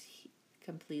 and she's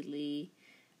completely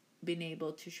been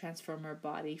able to transform her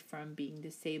body from being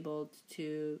disabled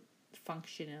to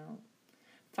functioning.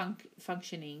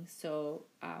 So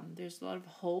there's a lot of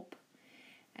hope,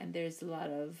 and there's a lot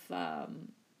of a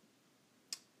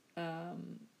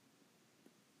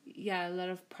lot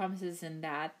of promises in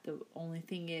that. The only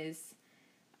thing is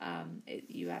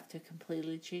you have to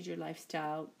completely change your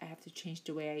lifestyle. I have to change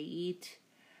the way I eat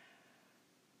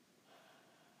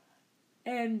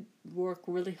and work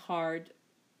really hard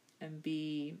and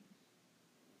be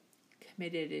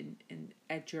committed in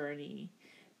a journey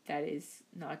that is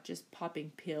not just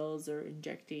popping pills or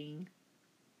injecting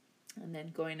and then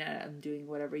going out and doing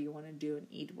whatever you want to do and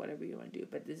eat whatever you want to do.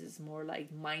 But this is more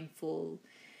like mindful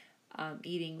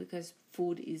eating, because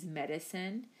food is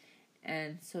medicine.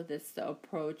 And so that's the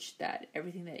approach, that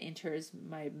everything that enters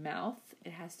my mouth,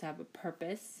 it has to have a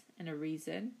purpose and a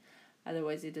reason.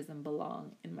 Otherwise it doesn't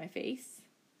belong in my face,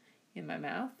 in my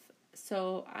mouth.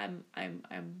 So I'm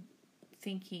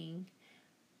thinking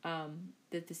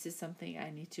that this is something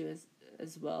I need to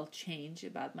as well change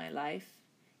about my life.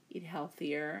 Eat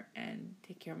healthier and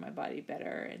take care of my body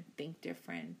better and think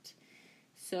different.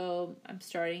 So I'm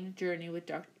starting a journey with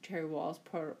Dr. Terry Wall's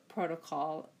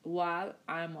protocol while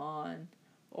I'm on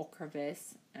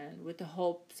Ocrevus, and with the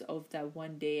hopes of that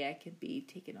one day I can be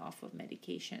taken off of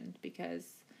medication,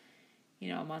 because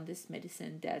I'm on this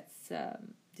medicine that's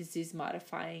disease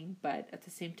modifying, but at the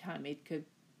same time it could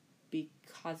be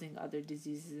causing other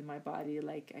diseases in my body.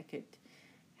 Like I could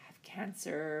have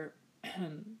cancer.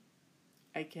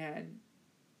 I can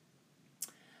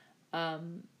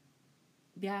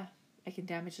I can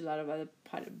damage a lot of other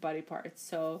body parts.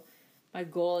 So my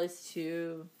goal is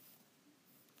to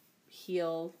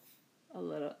heal a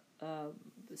little,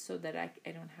 so that I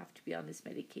don't have to be on these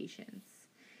medications.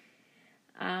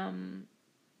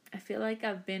 I feel like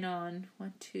I've been on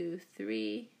 1, 2,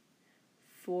 3,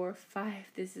 4, 5.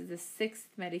 This is the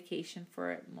 6th medication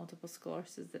for multiple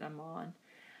sclerosis that I'm on.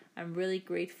 I'm really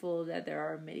grateful that there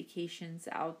are medications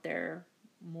out there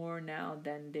more now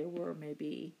than there were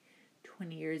maybe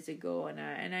 20 years ago, and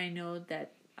I know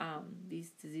that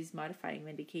these disease-modifying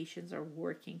medications are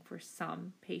working for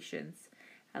some patients,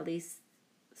 at least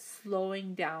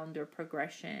slowing down their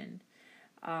progression.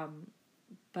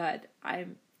 But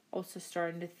I'm also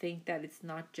starting to think that it's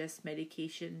not just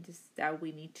medication that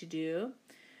we need to do.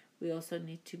 We also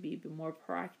need to be more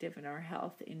proactive in our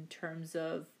health in terms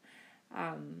of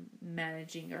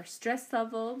managing our stress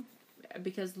level,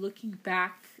 because looking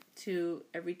back to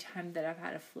every time that I've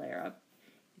had a flare-up,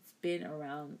 it's been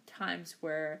around times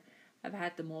where I've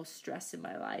had the most stress in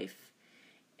my life.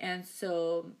 And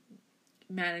so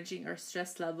managing our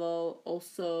stress level,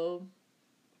 also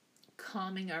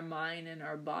calming our mind and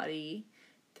our body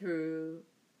through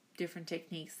different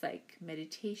techniques like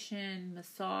meditation,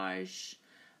 massage,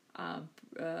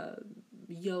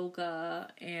 yoga,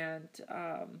 and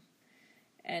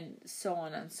so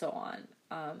on and so on.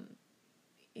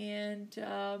 And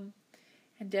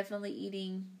definitely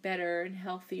eating better and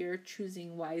healthier,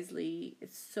 choosing wisely.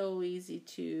 It's so easy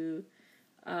to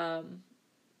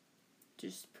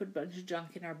just put a bunch of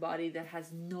junk in our body that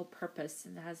has no purpose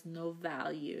and has no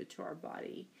value to our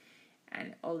body,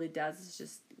 and all it does is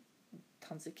just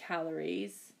tons of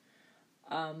calories,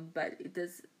 but it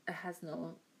has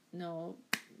no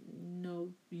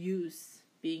use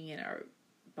being in our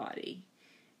body.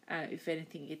 If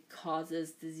anything, it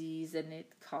causes disease, and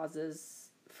it causes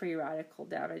free radical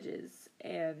damages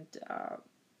and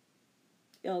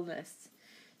illness.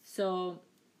 So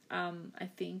I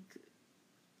think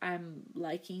I'm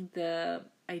liking the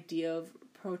idea of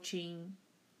approaching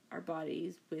our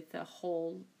bodies with a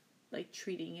whole like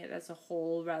treating it as a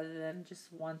whole rather than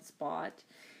just one spot.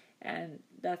 And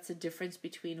that's the difference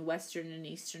between Western and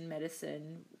Eastern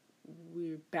medicine.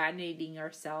 We're band-aiding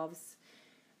ourselves.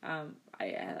 I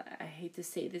hate to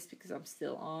say this because I'm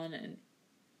still on an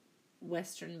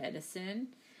Western medicine,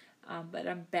 but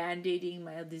I'm band-aiding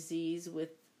my disease with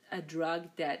a drug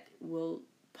that will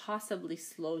possibly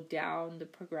slow down the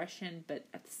progression, but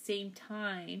at the same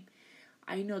time,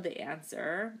 I know the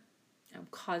answer. I'm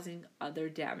causing other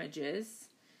damages,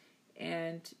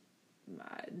 and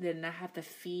then I have the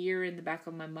fear in the back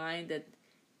of my mind that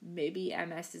maybe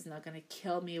MS is not going to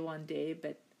kill me one day,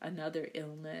 but another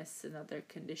illness, another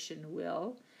condition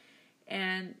will.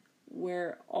 And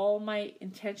where all my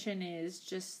intention is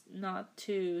just not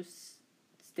to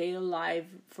stay alive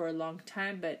for a long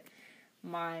time, but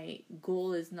my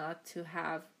goal is not to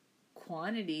have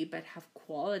quantity, but have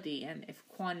quality. And if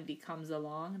quantity comes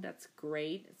along, that's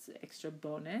great. It's an extra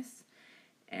bonus.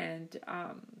 And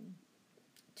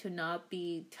to not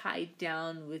be tied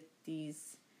down with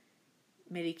these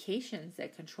medications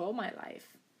that control my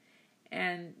life,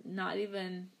 and not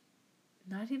even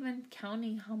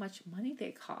counting how much money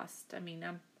they cost. I mean,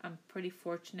 I'm pretty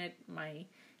fortunate. My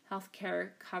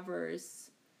healthcare covers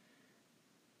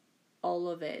all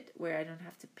of it, where I don't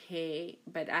have to pay.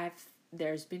 But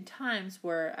there's been times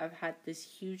where I've had this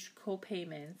huge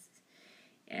co-payments,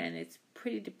 and it's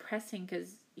pretty depressing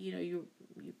because you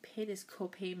pay this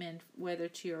co-payment whether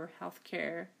to your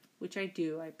healthcare, which I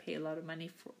do. I pay a lot of money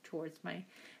towards my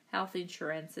health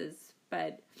insurances,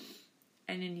 and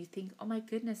then you think, oh my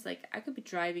goodness, like I could be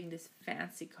driving this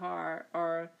fancy car,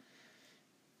 or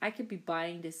I could be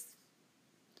buying this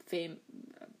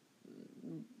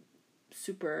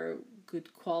super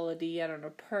good quality, I don't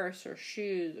know, purse or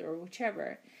shoes or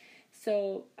whichever.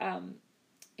 So,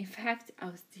 in fact,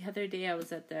 the other day I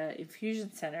was at the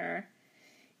infusion center,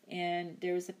 and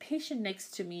there was a patient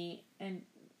next to me, and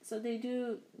so they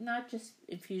do not just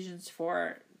infusions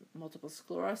for multiple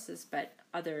sclerosis, but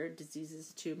other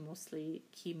diseases too, mostly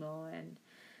chemo and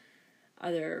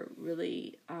other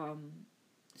really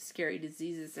scary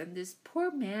diseases. And this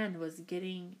poor man was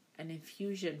getting an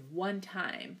infusion one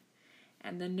time,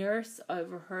 and the nurse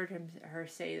overheard her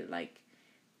say, like,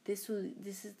 this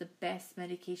is the best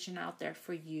medication out there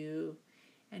for you,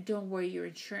 and don't worry, your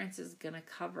insurance is gonna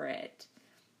cover it.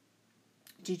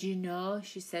 Did you know,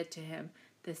 she said to him,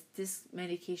 this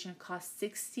medication costs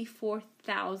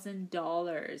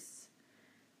 $64,000.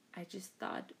 I just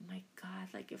thought, my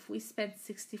God, like if we spent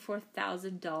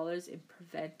 $64,000 in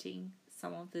preventing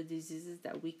some of the diseases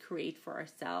that we create for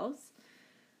ourselves,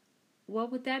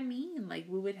 what would that mean? Like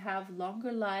we would have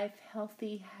longer life,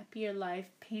 healthy, happier life,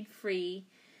 pain-free.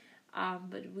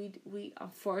 But we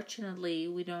unfortunately,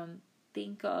 we don't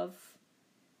think of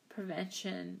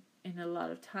prevention in a lot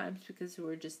of times because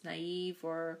we're just naive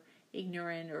or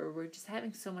ignorant, or we're just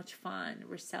having so much fun.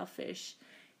 We're selfish,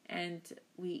 and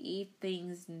we eat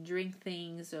things and drink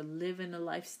things or live in a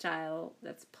lifestyle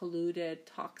that's polluted,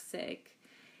 toxic,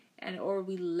 or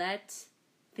we let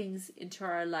things into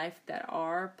our life that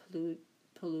are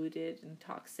polluted and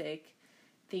toxic,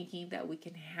 thinking that we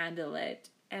can handle it.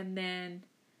 And then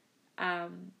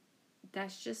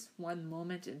that's just one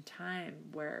moment in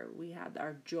time where we had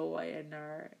our joy and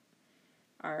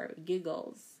our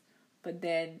giggles. But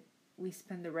then we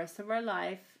spend the rest of our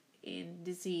life in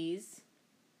disease,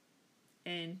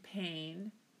 in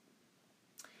pain,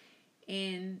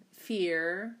 in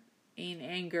fear, in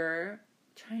anger,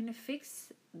 trying to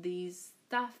fix these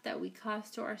stuff that we cause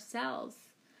to ourselves.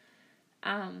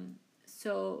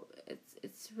 So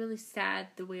it's really sad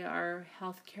the way our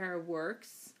healthcare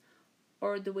works,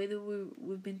 or the way that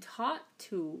we've been taught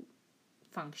to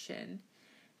function,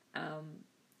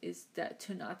 is that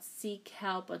to not seek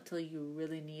help until you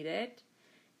really need it.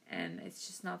 And it's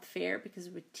just not fair because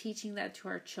we're teaching that to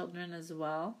our children as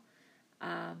well.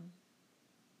 I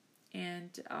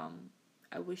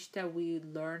wish that we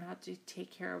learn how to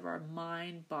take care of our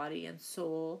mind, body, and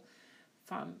soul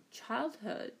from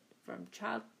childhood,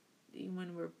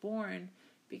 when we're born,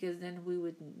 because then we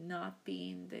would not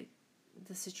be in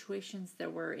the situations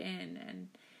that we're in,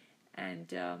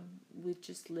 and we'd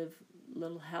just live a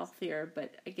little healthier.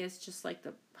 But I guess just like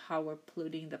how we're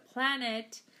polluting the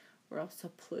planet, we're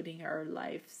also polluting our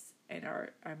lives and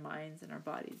our minds and our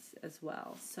bodies as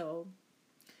well. So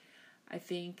I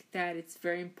think that it's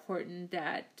very important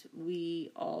that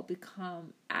we all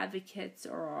become advocates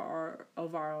of our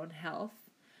own health.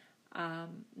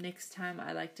 Next time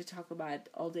I like to talk about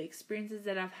all the experiences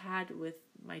that I've had with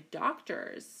my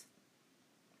doctors.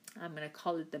 I'm going to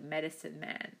call it the Medicine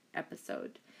Man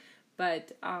episode.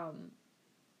 But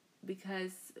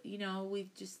because, we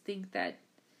just think that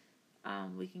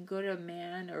we can go to a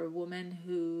man or a woman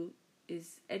who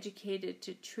is educated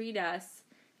to treat us,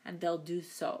 and they'll do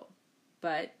so.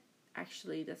 But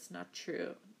actually, that's not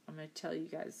true. I'm going to tell you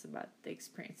guys about the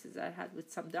experiences I had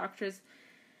with some doctors,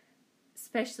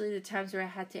 especially the times where I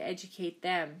had to educate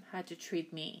them how to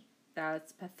treat me.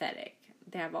 That's pathetic.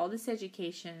 They have all this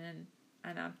education,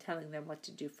 and I'm telling them what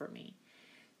to do for me.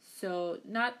 So,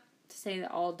 not to say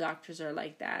that all doctors are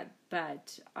like that,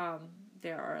 but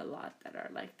there are a lot that are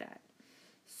like that.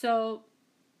 So,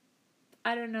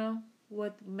 I don't know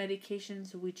what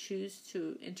medications we choose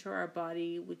to enter our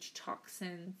body, which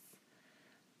toxins,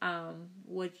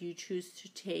 what you choose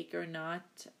to take or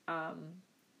not.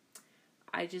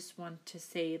 I just want to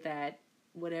say that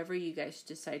whatever you guys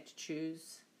decide to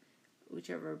choose,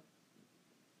 whichever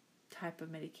type of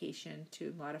medication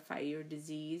to modify your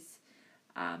disease,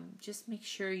 just make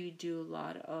sure you do a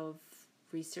lot of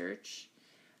research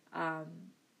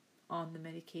on the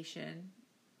medication.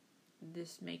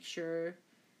 Just make sure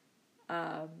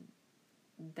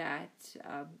that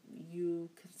you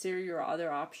consider your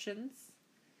other options.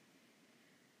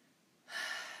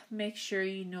 Make sure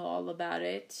you know all about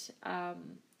it,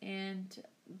 and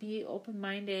be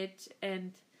open-minded.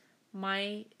 And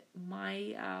my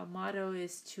motto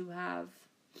is to have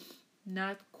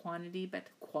not quantity but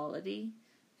quality.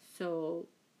 So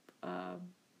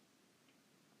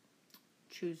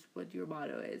choose what your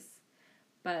motto is.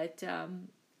 But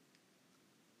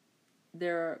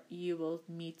you will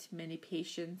meet many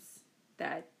patients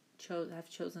that have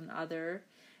chosen other,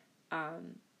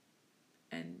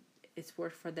 and it's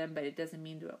worked for them, but it doesn't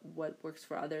mean that what works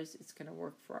for others is going to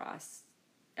work for us,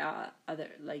 other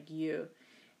like you.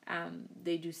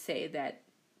 They do say that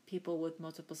people with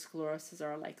multiple sclerosis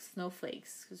are like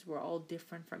snowflakes because we're all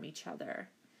different from each other.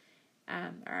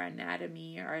 Our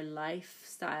anatomy, our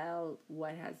lifestyle,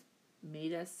 what has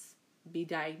made us be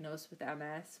diagnosed with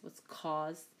MS, what's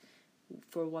caused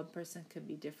for one person could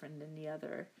be different than the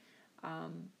other.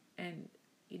 And,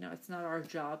 it's not our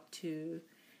job to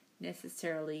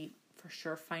necessarily for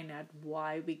sure find out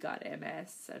why we got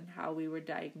MS and how we were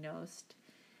diagnosed.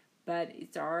 But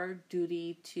it's our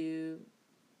duty to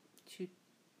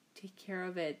take care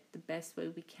of it the best way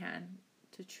we can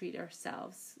to treat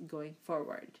ourselves going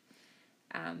forward.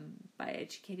 By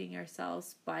educating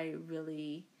ourselves, by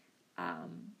really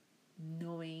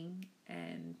knowing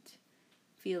and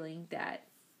feeling that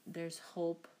there's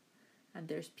hope and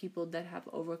there's people that have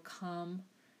overcome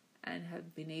and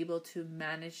have been able to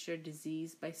manage their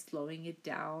disease by slowing it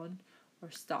down or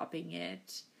stopping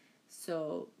it.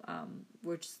 So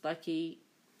we're just lucky.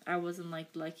 I wasn't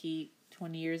lucky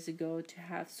 20 years ago to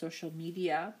have social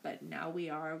media, but now we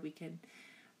can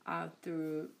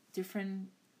through different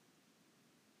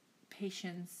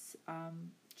patients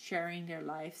sharing their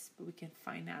lives, but we can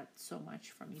find out so much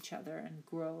from each other and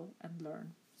grow and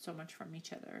learn so much from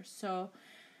each other. So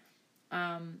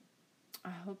I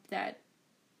hope that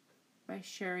by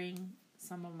sharing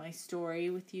some of my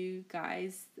story with you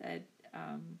guys that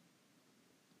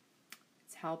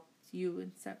it's helped you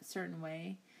in a certain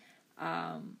way.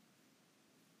 I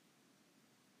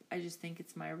just think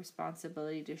it's my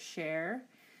responsibility to share.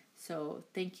 So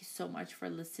thank you so much for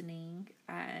listening.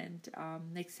 And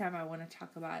next time I want to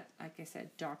talk about, like I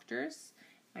said, doctors,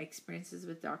 my experiences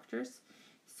with doctors.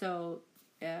 So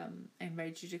I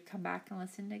invite you to come back and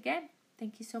listen again.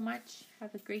 Thank you so much.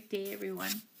 Have a great day,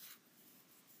 everyone.